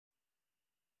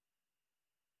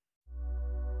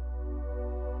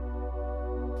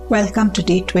Welcome to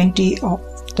day 20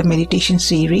 of the meditation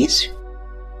series.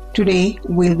 Today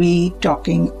we'll be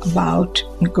talking about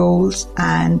goals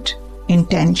and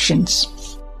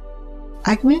intentions.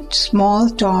 I give small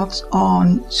talks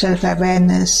on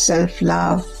self-awareness,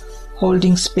 self-love,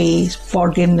 holding space,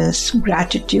 forgiveness,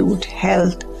 gratitude,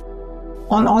 health,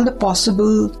 on all the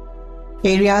possible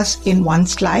areas in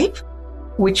one's life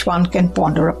which one can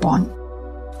ponder upon.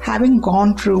 Having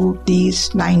gone through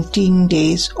these 19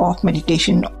 days of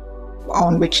meditation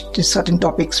on which certain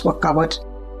topics were covered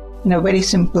in a very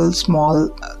simple, small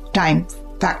time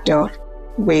factor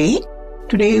way,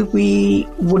 today we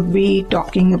would be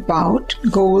talking about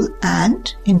goal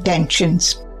and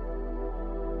intentions.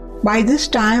 By this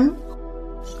time,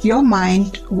 your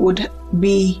mind would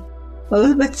be a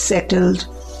little bit settled,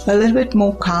 a little bit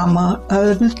more calmer, a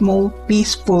little bit more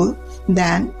peaceful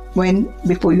than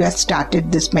before you had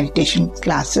started this meditation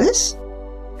classes.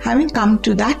 Having come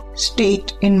to that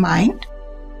state in mind,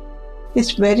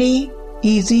 it's very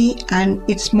easy and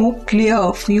it's more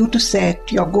clear for you to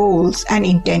set your goals and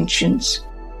intentions.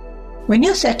 When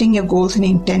you're setting your goals and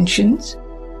intentions,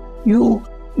 you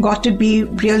got to be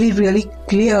really, really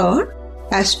clear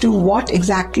as to what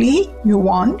exactly you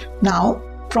want now,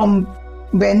 from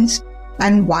whence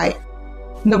and why.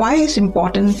 The why is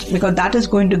important because that is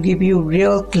going to give you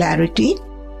real clarity.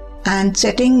 And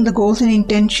setting the goals and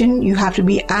intention, you have to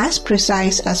be as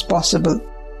precise as possible.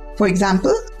 For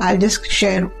example, I'll just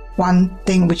share one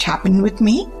thing which happened with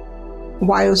me.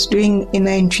 While I was doing inner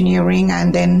engineering,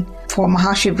 and then for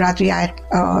Mahashivratri,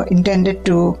 I intended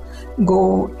to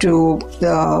go to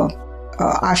the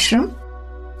ashram.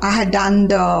 I had done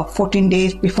the 14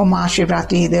 days before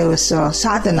Mahashivratri, there was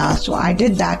sadhana, so I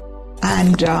did that.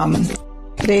 And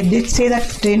they did say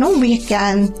that, we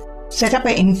can set up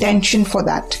an intention for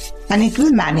that and it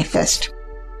will manifest.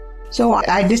 So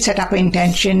I did set up an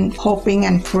intention, hoping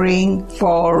and praying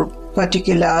for a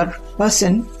particular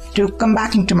person to come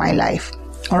back into my life.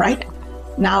 Alright?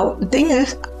 Now, the thing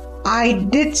is, I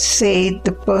did say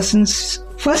the person's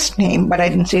first name, but I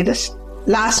didn't say the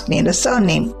last name, the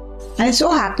surname. And it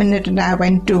so happened that I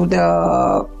went to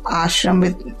the ashram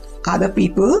with other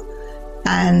people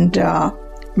and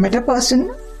met a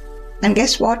person. And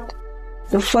guess what?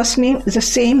 The first name is the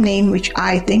same name which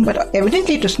I think, but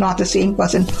evidently it was not the same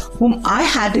person whom I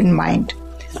had in mind.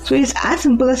 So it's as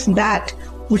simple as that,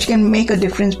 which can make a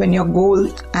difference when your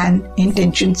goal and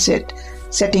intention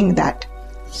setting that.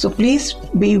 So please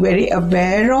be very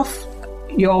aware of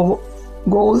your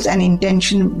goals and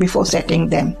intention before setting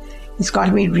them. It's got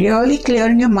to be really clear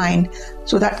in your mind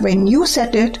so that when you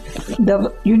set it,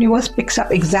 the universe picks up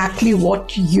exactly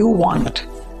what you want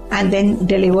and then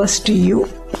delivers to you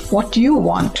what you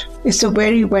want. It's a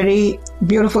very, very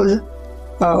beautiful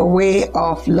way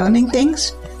of learning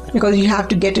things because you have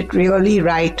to get it really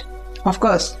right. Of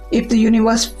course, if the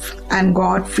universe and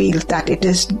God feels that it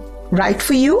is right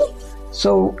for you,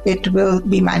 so it will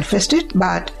be manifested.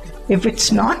 But if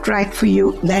it's not right for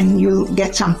you, then you'll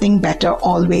get something better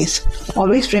always.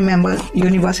 Always remember,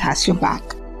 universe has your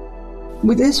back.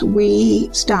 With this, we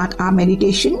start our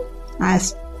meditation.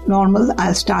 As normal,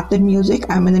 I'll start the music,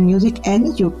 and when the music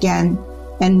ends, you can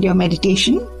end your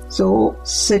meditation. So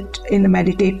sit in the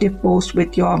meditative pose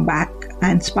with your back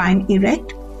and spine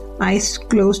erect, eyes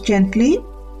closed gently,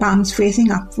 palms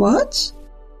facing upwards.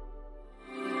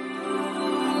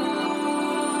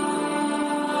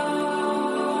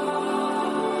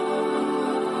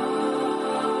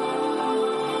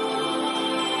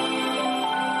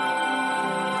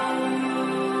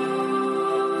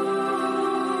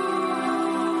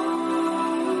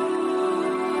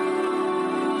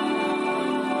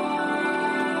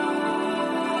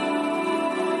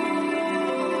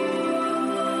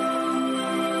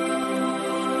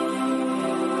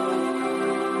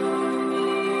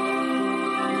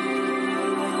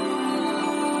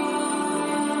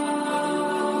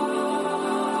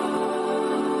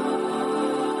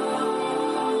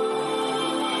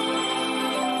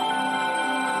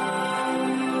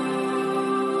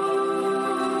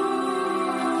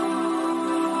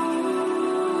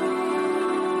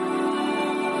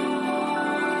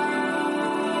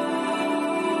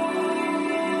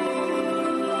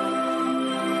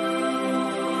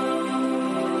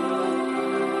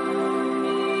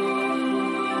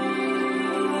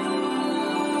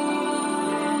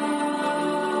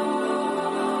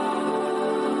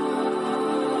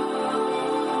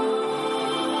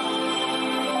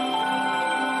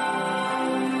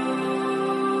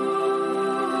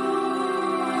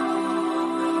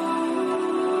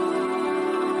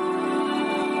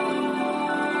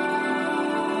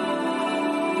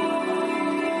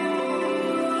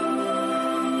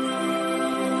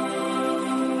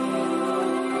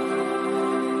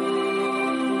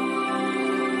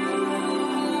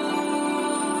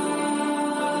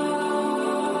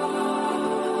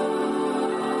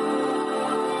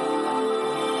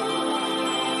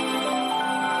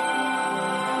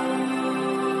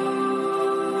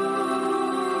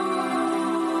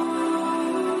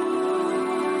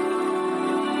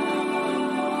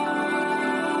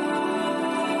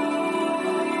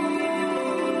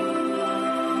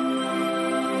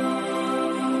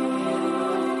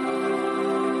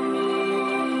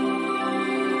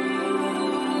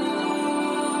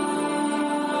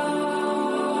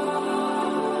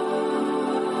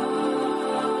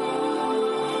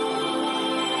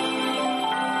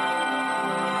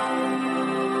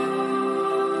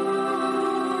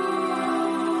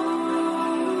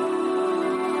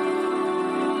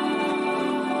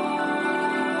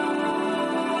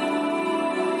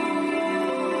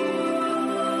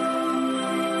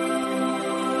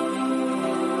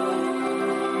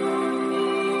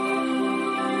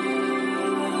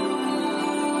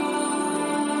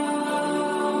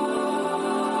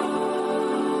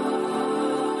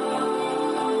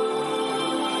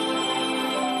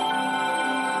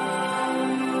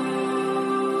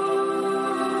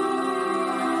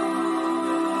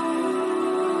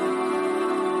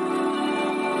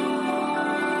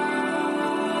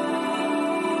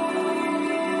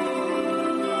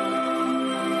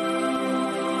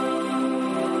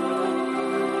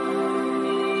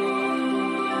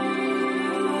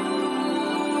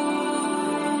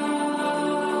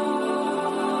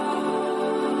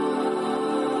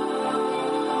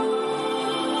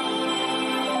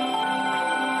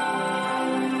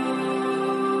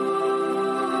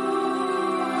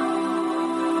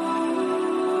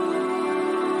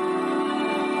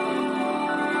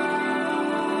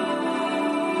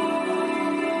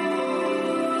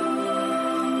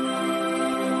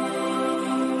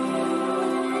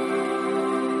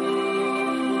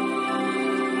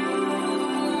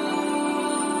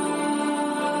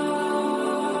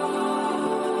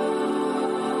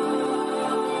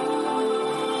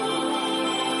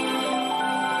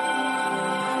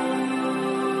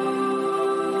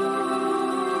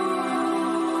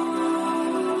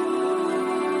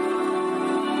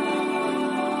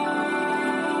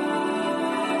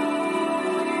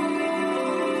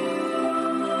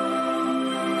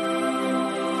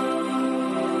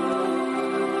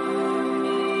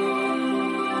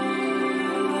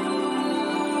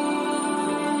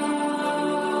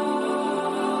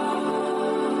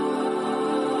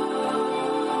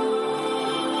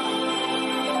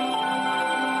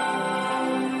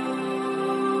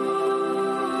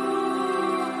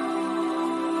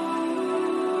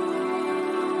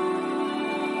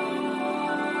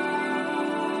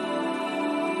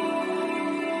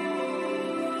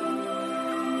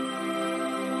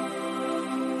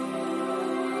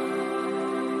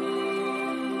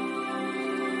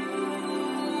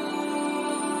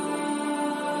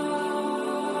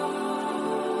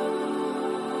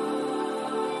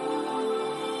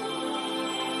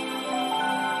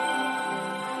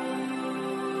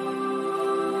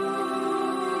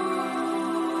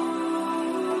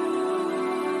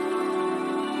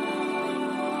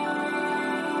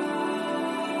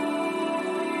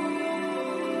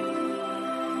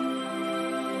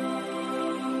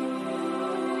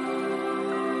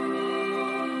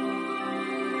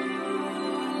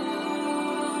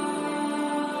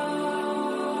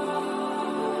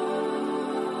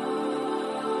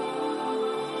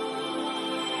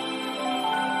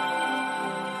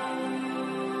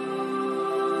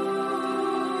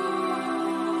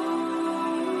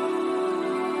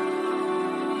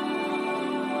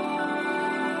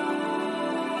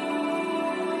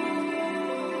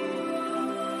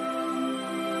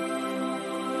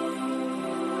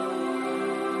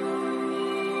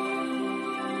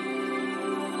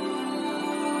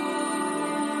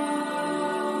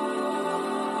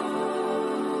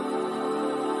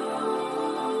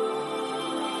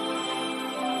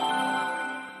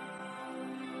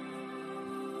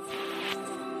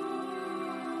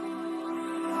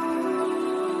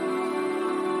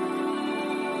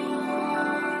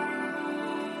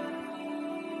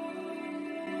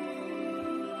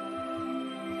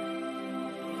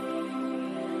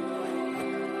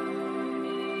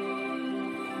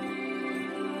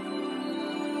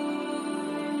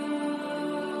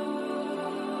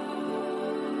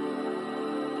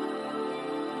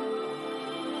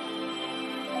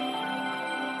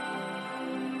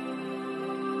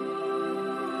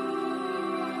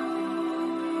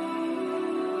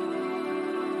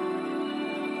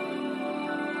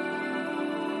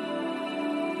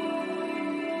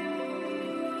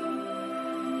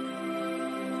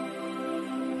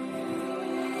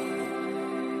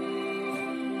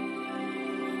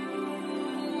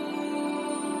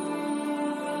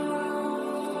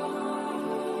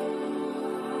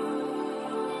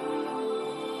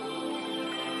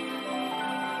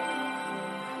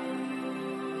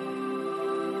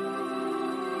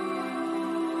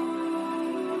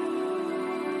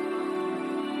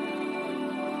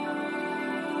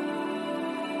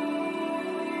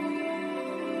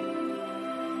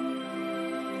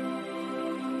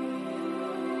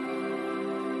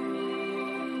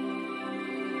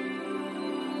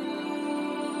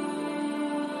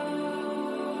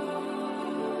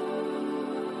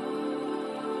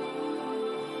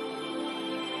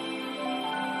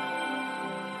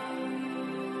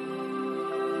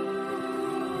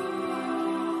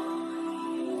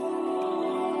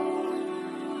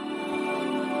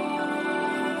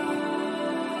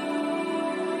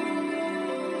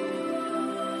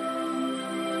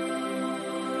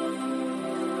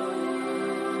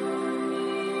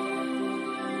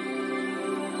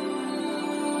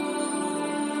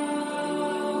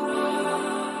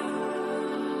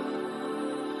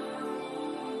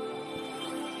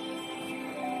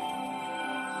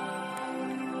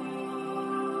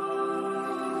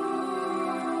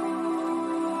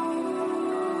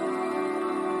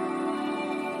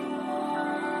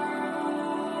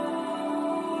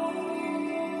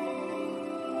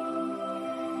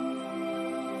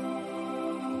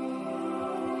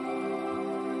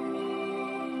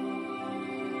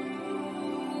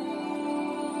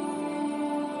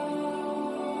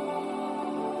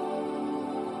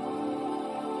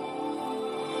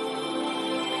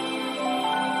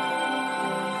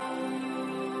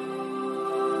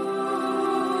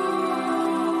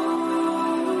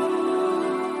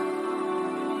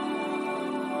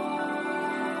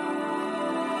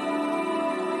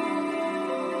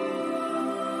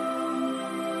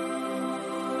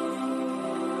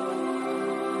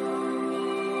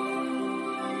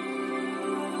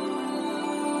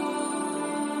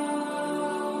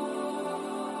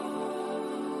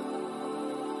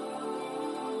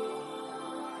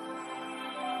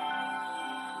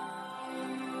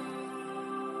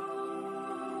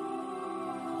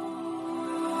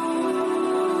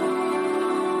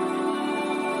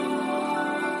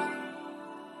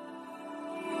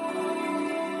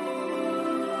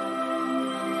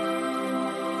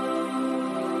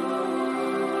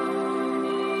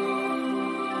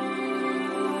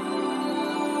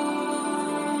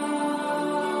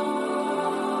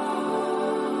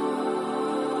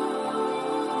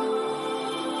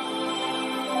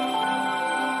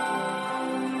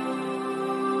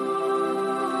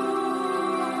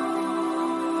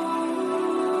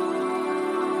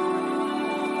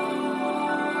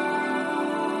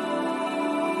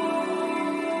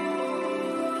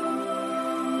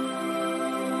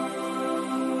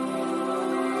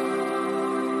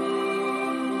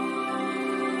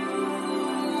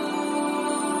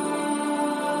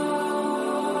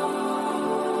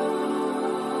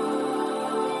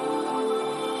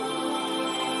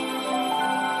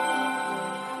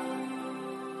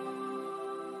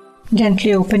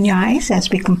 Gently open your eyes as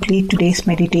we complete today's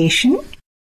meditation.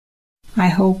 I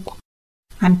hope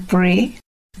and pray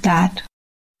that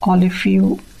all of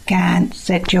you can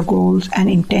set your goals and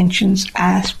intentions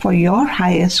as for your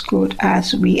highest good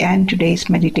as we end today's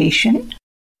meditation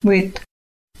with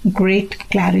great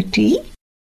clarity.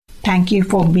 Thank you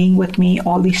for being with me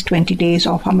all these 20 days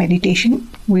of our meditation.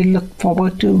 We look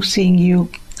forward to seeing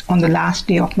you on the last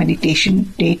day of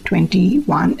meditation, day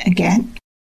 21 again.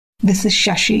 This is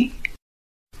Shashi.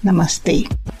 Namaste.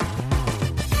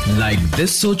 Like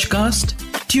this Sochcast?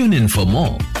 Tune in for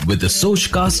more with the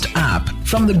Sochcast app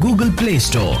from the Google Play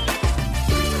Store.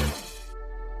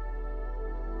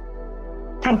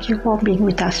 Thank you for being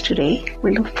with us today.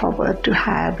 We look forward to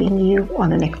having you on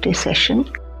the next day session,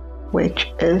 which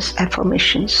is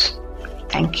affirmations.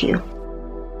 Thank you.